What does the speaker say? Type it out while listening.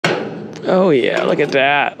Oh yeah, look at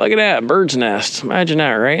that. Look at that, bird's nest. Imagine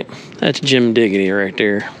that, right? That's Jim Diggity right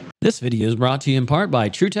there. This video is brought to you in part by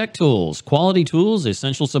TruTech Tools. Quality tools,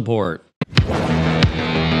 essential support.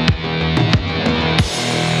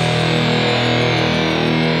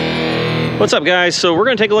 What's up, guys? So we're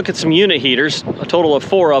going to take a look at some unit heaters, a total of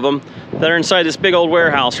 4 of them, that are inside this big old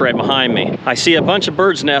warehouse right behind me. I see a bunch of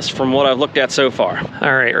bird's nests from what I've looked at so far.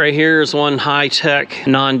 All right here is one high-tech,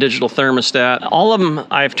 non-digital thermostat. All of them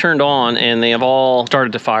I've turned on and they have all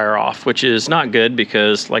started to fire off, which is not good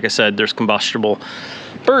because, like I said, there's combustible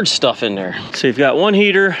bird stuff in there. So you've got one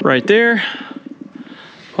heater right there,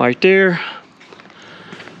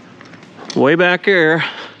 way back there,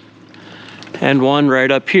 and one right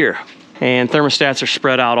up here. And thermostats are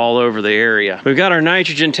spread out all over the area. We've got our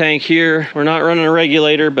nitrogen tank here. We're not running a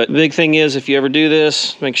regulator, but the big thing is if you ever do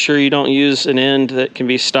this, make sure you don't use an end that can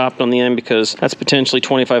be stopped on the end because that's potentially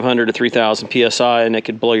 2,500 to 3,000 PSI and it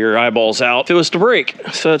could blow your eyeballs out if it was to break.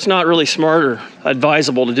 So it's not really smart or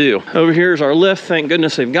advisable to do. Over here is our lift. Thank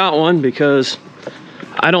goodness they've got one because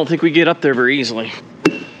I don't think we get up there very easily.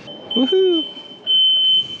 Woohoo!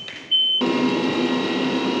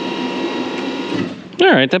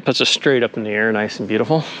 All right, that puts us straight up in the air, nice and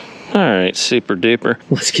beautiful. All right, super duper.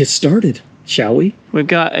 Let's get started, shall we? We've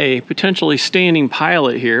got a potentially standing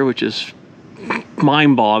pilot here, which is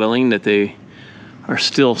mind-boggling that they are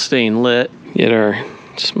still staying lit. Get our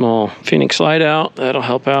small Phoenix light out, that'll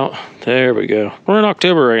help out. There we go. We're in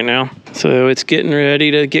October right now, so it's getting ready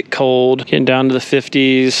to get cold, getting down to the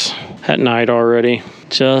 50s at night already.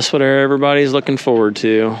 Just what everybody's looking forward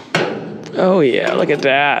to. Oh yeah, look at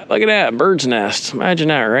that. Look at that, bird's nest. Imagine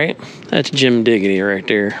that, right? That's Jim Diggity right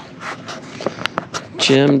there.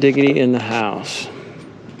 Jim Diggity in the house.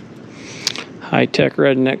 High-tech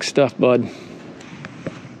redneck stuff, bud.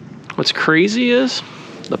 What's crazy is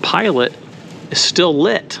the pilot is still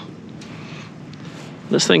lit.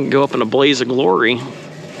 This thing can go up in a blaze of glory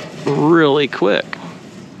really quick.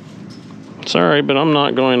 Sorry, but I'm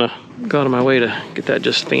not going to go out of my way to get that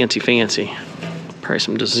just fancy. Probably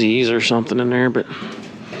some disease or something in there, but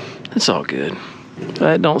it's all good.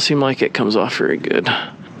 That don't seem like it comes off very good.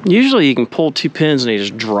 Usually you can pull 2 pins and they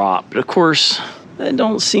just drop, but of course that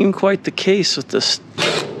don't seem quite the case with this.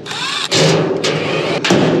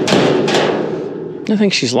 I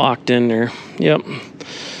think she's locked in there. Yep,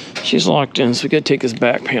 she's locked in, so we gotta take this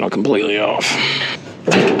back panel completely off.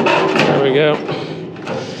 There we go.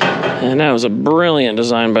 And that was a brilliant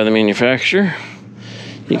design by the manufacturer.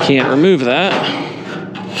 You can't remove that.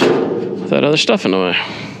 That other stuff in the way.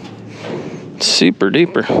 Super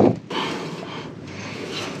duper.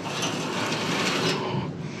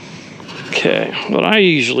 Okay, what I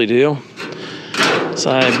usually do is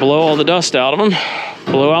I blow all the dust out of them,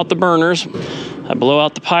 blow out the burners, I blow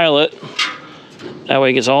out the pilot. That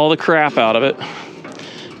way it gets all the crap out of it.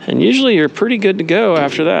 And usually you're pretty good to go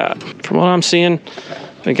after that. From what I'm seeing,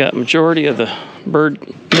 we got majority of the bird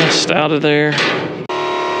nest out of there.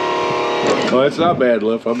 Well, it's not bad,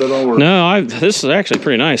 Liff. I've been over. No, this is actually a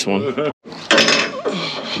pretty nice one. I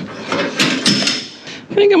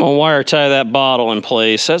think I'm gonna wire tie that bottle in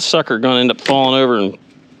place. That sucker gonna end up falling over and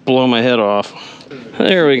blow my head off.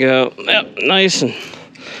 There we go. Yep, nice. And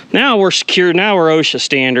now we're secure. Now we're OSHA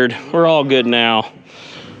standard. We're all good now.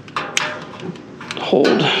 Hold.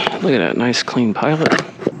 Look at that nice clean pilot.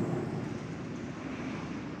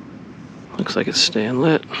 Looks like it's staying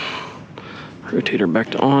lit. Rotator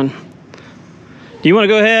back to on. Do you want to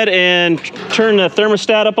go ahead and turn the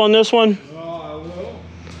thermostat up on this one? I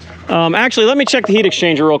will. Actually, let me check the heat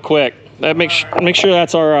exchanger real quick. That make sure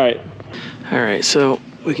that's all right. All right, so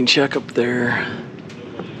we can check up there.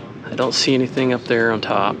 I don't see anything up there on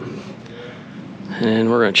top.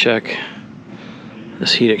 And we're gonna check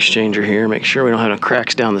this heat exchanger here, make sure we don't have no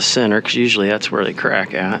cracks down the center, because usually that's where they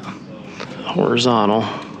crack at. Horizontal.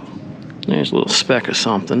 There's a little speck of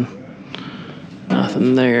something.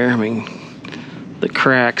 Nothing there. I mean, the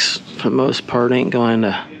cracks, for the most part, ain't going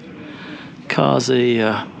to cause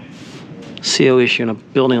a CO issue in a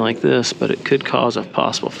building like this, but it could cause a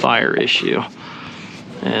possible fire issue,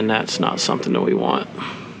 and that's not something that we want.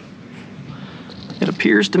 It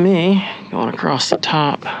appears to me, going across the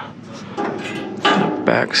top,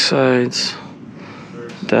 back sides,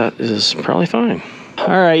 that is probably fine. All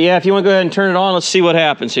right, yeah, if you want to go ahead and turn it on, let's see what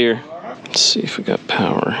happens here. Let's see if we got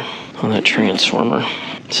power on that transformer.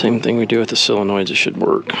 Same thing we do with the solenoids, it should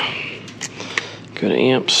work. Go to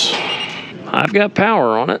amps. I've got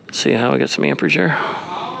power on it. See how I got some amperage there?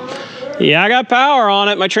 Yeah, I got power on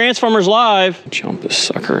it. My transformer's live. Jump this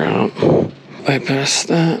sucker out. Bypass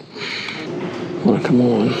that. Want to come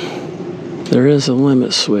on. There is a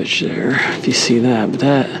limit switch there, if you see that, but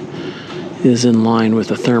that is in line with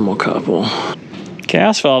the thermocouple.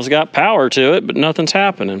 Gas valve's got power to it, but nothing's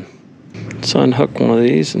happening. Let's unhook one of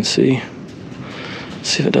these and see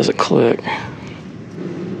if it does a click.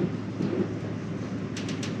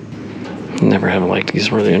 Never have liked these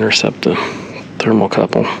where they intercept the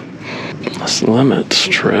thermocouple. This limit's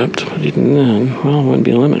tripped, but even then, well, it wouldn't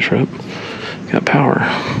be a limit trip. Got power.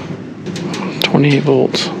 28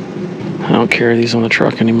 volts. I don't carry these on the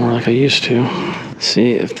truck anymore like I used to.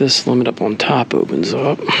 See if this limit up on top opens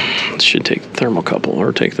up. It should take the thermocouple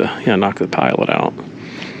or take the, knock the pilot out.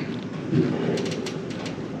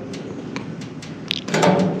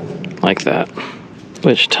 Like that.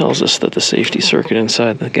 Which tells us that the safety circuit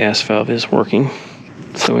inside the gas valve is working.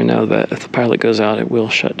 So we know that if the pilot goes out, it will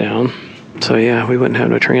shut down. So yeah, we wouldn't have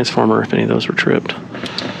no transformer if any of those were tripped.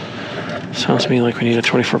 Sounds to me like we need a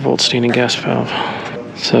 24 volt standing gas valve.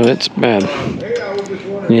 So it's bad.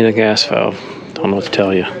 Need a gas valve. Don't know what to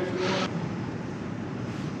tell you.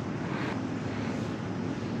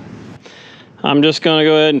 I'm just gonna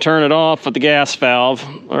go ahead and turn it off with the gas valve,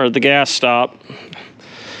 or the gas stop.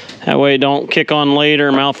 That way it don't kick on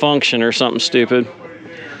later, malfunction or something stupid.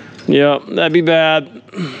 Yep, that'd be bad.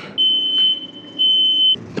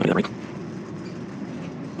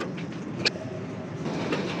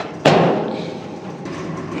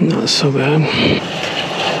 Not so bad.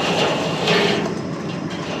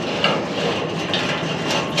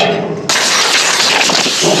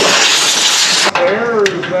 Air, or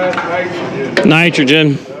is that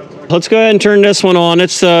nitrogen? Nitrogen. Let's go ahead and turn this one on.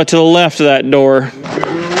 It's to the left of that door.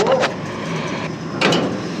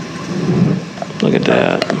 Look at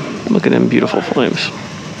that. Look at them beautiful flames.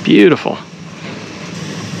 Beautiful.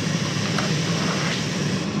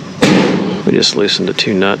 We just loosened the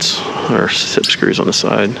 2 nuts, or sip screws on the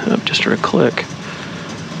side, up just for a click.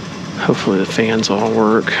 Hopefully the fans all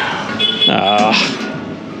work.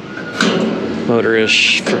 Motor is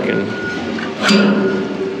freaking.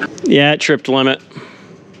 Yeah, it tripped limit.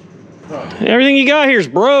 Everything you got here is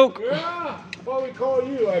broke. Yeah, what we call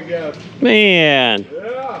you, I guess. Man.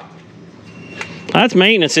 Yeah. That's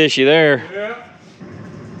maintenance issue there. Yeah.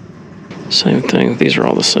 Same thing. These are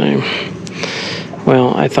all the same.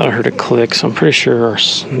 Well, I thought I heard a click, so I'm pretty sure our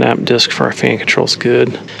snap disc for our fan control's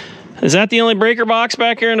good. Is that the only breaker box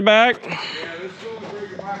back here in the back? Yeah, this is the only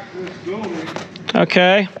breaker box in this building.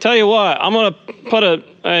 Okay. Tell you what, I'm gonna put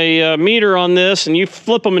a meter on this, and you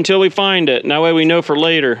flip them until we find it, and that way we know for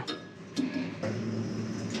later.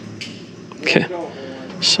 Okay.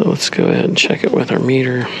 So let's go ahead and check it with our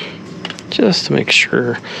meter, just to make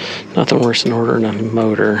sure nothing worse than ordering a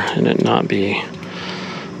motor and it not be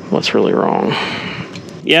what's really wrong.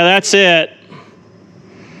 Yeah, that's it.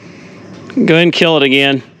 Go ahead and kill it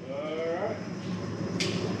again.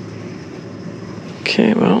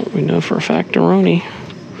 Okay, well, we know for a fact Aroni,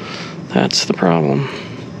 that's the problem.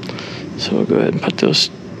 So we'll go ahead and put those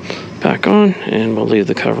back on, and we'll leave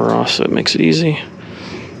the cover off so it makes it easy.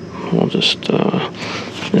 We'll just,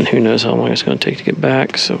 and who knows how long it's going to take to get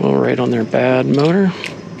back, so we'll write on there bad motor.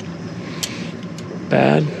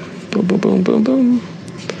 Bad. Boom, boom, boom, boom, boom.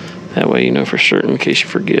 That way you know for certain in case you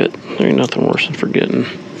forget. There ain't nothing worse than forgetting.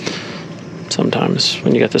 Sometimes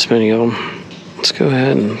when you got this many of them. Let's go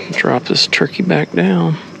ahead and drop this turkey back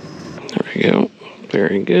down. There we go.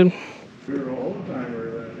 Very good.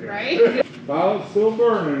 Right? Pilot's still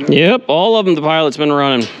burning. Yep, all of them the pilot's been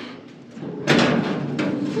running.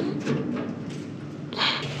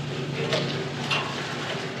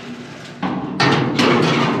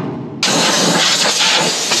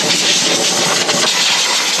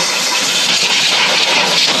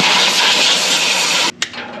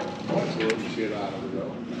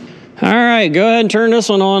 All right, go ahead and turn this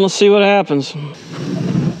one on. Let's see what happens.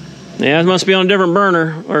 Yeah, it must be on a different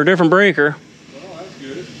burner or a different breaker. Oh, that's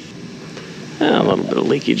good. Yeah, a little bit of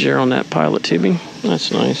leakage there on that pilot tubing.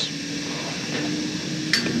 That's nice.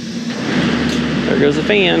 There goes the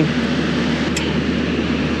fan.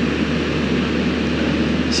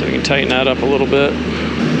 So we can tighten that up a little bit.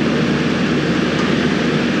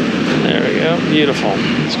 There we go, beautiful.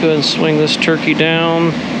 Let's go ahead and swing this turkey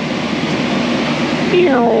down.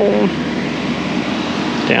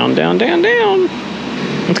 Down, down, down, down.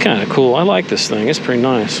 It's kind of cool. I like this thing. It's pretty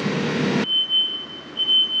nice.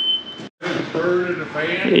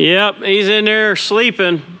 Yep, he's in there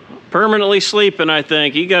sleeping. Permanently sleeping, I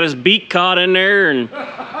think. He got his beak caught in there, and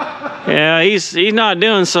yeah, he's not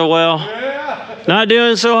doing so well. Not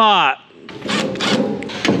doing so hot.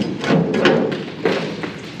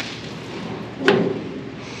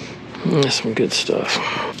 That's some good stuff.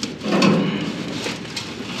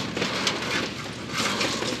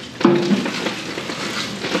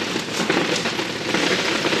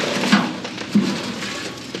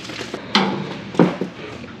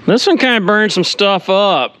 This one kind of burned some stuff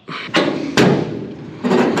up.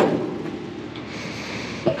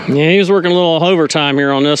 Yeah, he was working a little overtime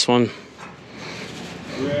here on this one.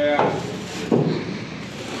 Yeah.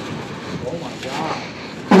 Oh my God.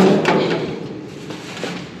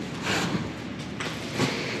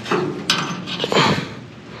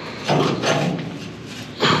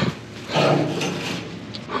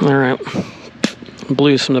 All right,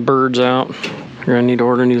 blew some of the birds out. You're gonna need to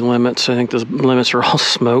order new limits. I think those limits are all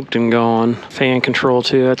smoked and gone. Fan control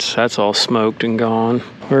too, that's all smoked and gone.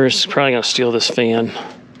 We're just probably gonna steal this fan.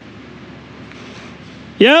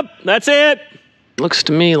 Yep, that's it. Looks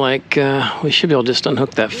to me like we should be able to just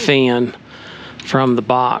unhook that fan from the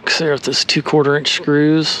box there with this 2/4 inch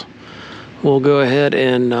screws. We'll go ahead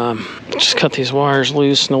and just cut these wires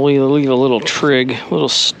loose, and we'll leave a little trig, a little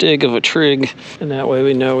stig of a trig, and that way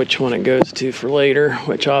we know which one it goes to for later,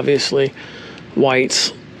 which obviously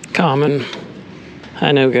white's common.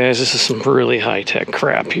 I know, guys, this is some really high-tech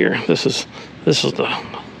crap here. This is the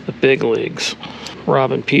big leagues.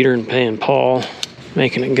 Robbing Peter and paying Paul,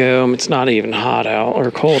 making it go. It's not even hot out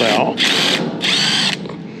or cold out,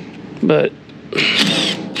 but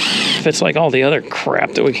if it's like all the other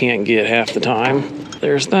crap that we can't get half the time,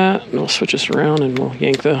 there's that, and we'll switch this around and we'll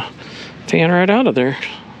yank the fan right out of there.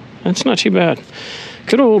 That's not too bad.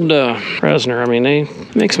 Good old Resner. I mean, they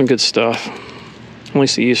make some good stuff. At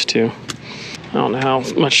least they used to. I don't know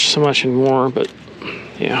so much anymore, but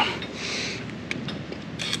yeah.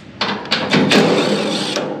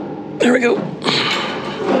 There we go.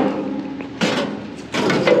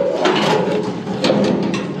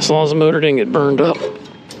 As long as the motor didn't get burned up,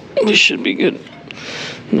 we should be good.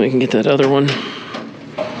 And we can get that other one.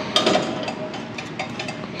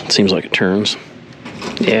 Seems like it turns.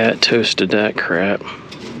 Yeah, it toasted that crap.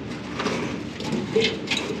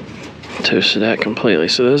 Toasted that completely.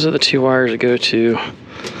 So those are the two wires that go to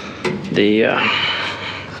the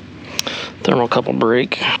thermocouple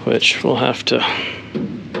brake, which we'll have to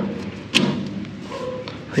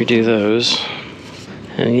redo those.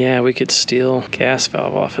 And yeah, we could steal gas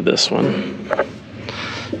valve off of this one,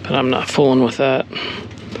 but I'm not fooling with that.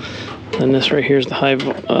 And this right here is the high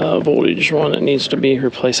voltage one that needs to be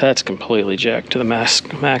replaced. That's completely jacked to the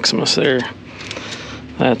Maximus there.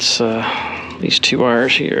 That's these two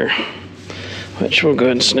wires here, which we'll go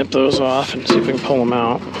ahead and snip those off and see if we can pull them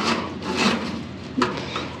out.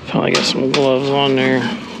 Probably got some gloves on there.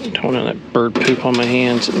 Don't want that bird poop on my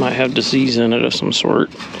hands. It might have disease in it of some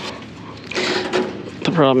sort.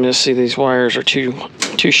 The problem is, see, these wires are too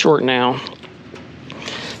short now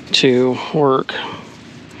to work.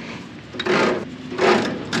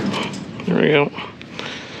 There we go.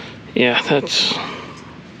 Yeah,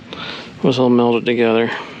 was all melded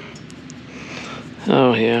together.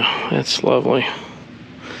 Oh yeah, that's lovely.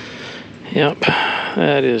 Yep,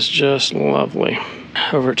 that is just lovely.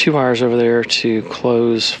 Over 2 wires over there to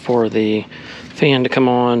close for the fan to come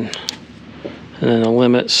on, and then the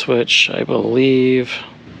limit switch, I believe,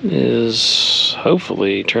 is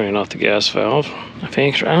hopefully turning off the gas valve. I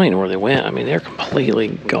don't even know where they went. I mean, they're completely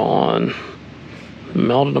gone.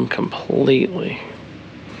 Melted them completely.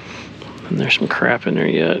 And there's some crap in there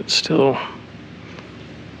yet. Still,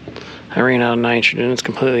 I ran out of nitrogen. It's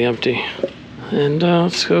completely empty. And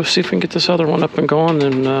let's go see if we can get this other one up and going,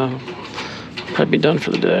 then probably be done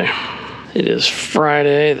for the day. It is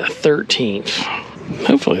Friday the 13th.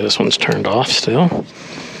 Hopefully this one's turned off still.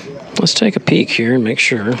 Let's take a peek here and make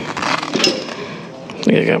sure. I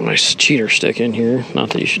think I got my cheater stick in here.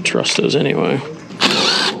 Not that you should trust those anyway.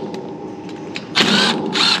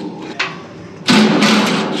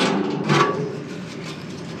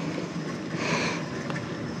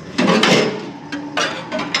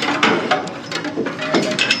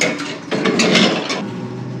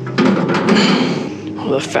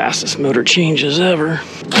 The fastest motor changes ever.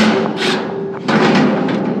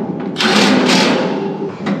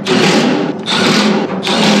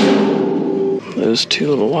 Those 2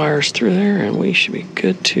 little wires through there, and we should be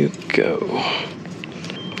good to go.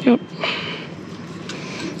 Yep.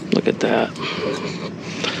 Look at that.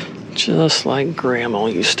 Just like Grandma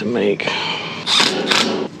used to make.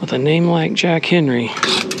 With a name like Jack Henry,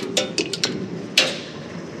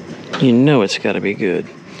 you know it's got to be good.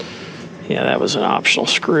 Yeah, that was an optional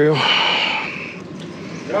screw.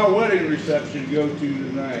 Got a wedding reception to go to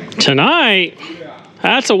tonight. Tonight? Yeah.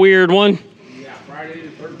 That's a weird one. Yeah, Friday the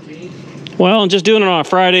 13th. Well, just doing it on a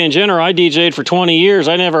Friday in general, I DJ'd for 20 years.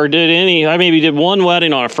 I never did any. I maybe did one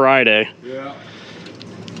wedding on a Friday. Yeah.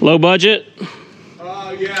 Low budget?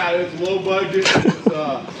 Yeah, it's low budget.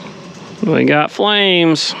 We got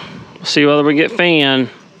flames. We'll see whether we get fan.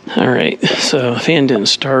 All right, so fan didn't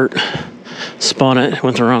start. spun it,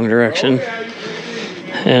 went the wrong direction,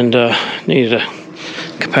 and needed a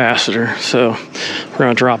capacitor. So we're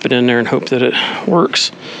gonna drop it in there and hope that it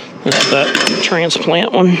works. This is that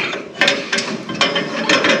transplant one.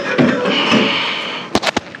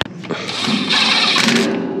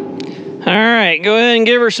 All right, go ahead and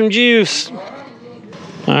give her some juice. All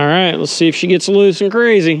right, let's see if she gets loose and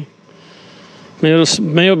crazy. Maybe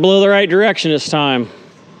it'll blow the right direction this time.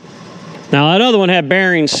 Now that other one had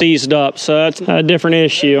bearings seized up, so that's a different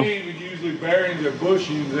issue. Usually bearings are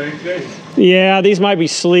bushings, ain't they? Yeah, these might be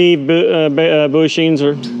sleeve bushings.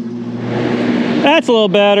 Or that's a little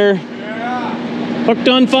better. Yeah. Hooked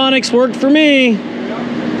on phonics worked for me.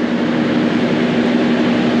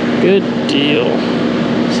 Good deal.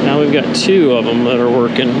 So now we've got 2 of them that are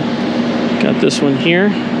working. Got this one here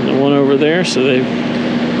and the one over there, so they've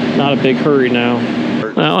not a big hurry now.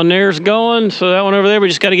 That one there's going, so that one over there, we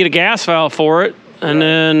just got to get a gas valve for it. And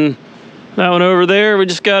then that one over there, we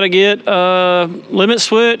just got to get a limit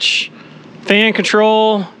switch, fan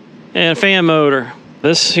control, and fan motor.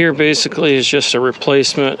 This here basically is just a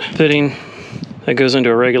replacement fitting that goes into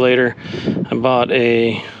a regulator. I bought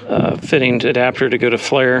a fitting adapter to go to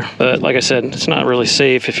flare, but like I said, it's not really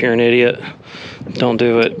safe if you're an idiot. Don't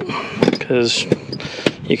do it, because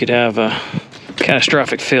you could have a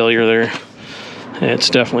catastrophic failure there. It's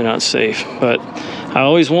definitely not safe. But I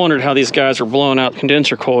always wondered how these guys were blowing out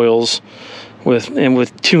condenser coils with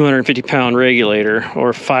 250-pound regulator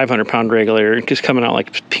or 500-pound regulator, just coming out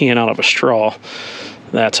like peeing out of a straw.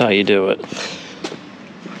 That's how you do it.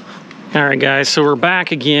 All right, guys, so we're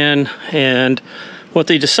back again, and what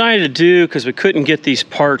they decided to do, because we couldn't get these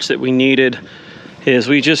parts that we needed, is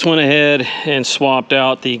we just went ahead and swapped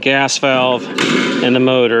out the gas valve and the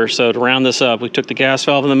motor. So to round this up, we took the gas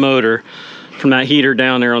valve and the motor from that heater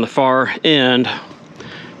down there on the far end,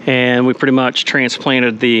 and we pretty much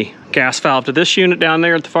transplanted the gas valve to this unit down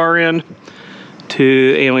there at the far end,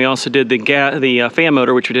 and we also did the fan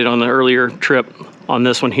motor, which we did on the earlier trip, on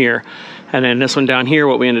this one here. And then this one down here,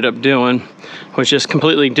 what we ended up doing was just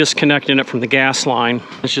completely disconnecting it from the gas line.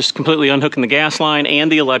 It's just completely unhooking the gas line and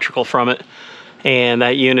the electrical from it. And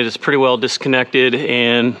that unit is pretty well disconnected,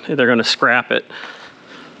 and they're gonna scrap it.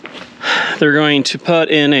 They're going to put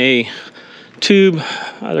in a tube,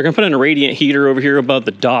 they're gonna put in a radiant heater over here above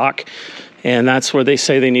the dock, and that's where they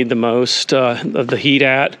say they need the most of the heat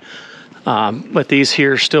at. But these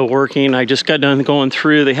here are still working. I just got done going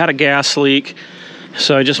through, they had a gas leak.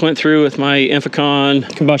 So I just went through with my Inficon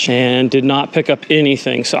combustion and did not pick up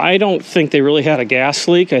anything. So I don't think they really had a gas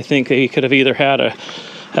leak. I think they could have either had a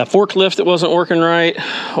forklift that wasn't working right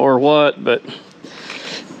or what, but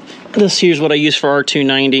this here's what I use for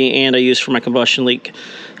R290, and I use for my combustion leak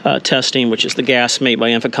testing, which is the gas mate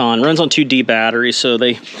by Inficon. Runs on 2D batteries, so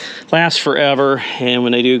they last forever, and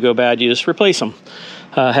when they do go bad, you just replace them.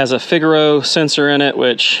 Has a Figaro sensor in it,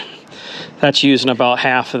 which that's used in about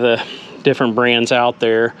half of the different brands out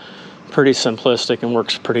there. Pretty simplistic and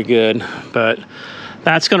works pretty good. But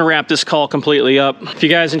that's going to wrap this call completely up. If you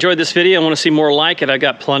guys enjoyed this video and want to see more like it, I've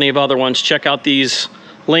got plenty of other ones. Check out these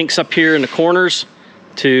links up here in the corners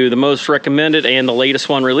to the most recommended and the latest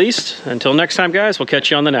one released. Until next time, guys, we'll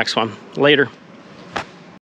catch you on the next one. Later.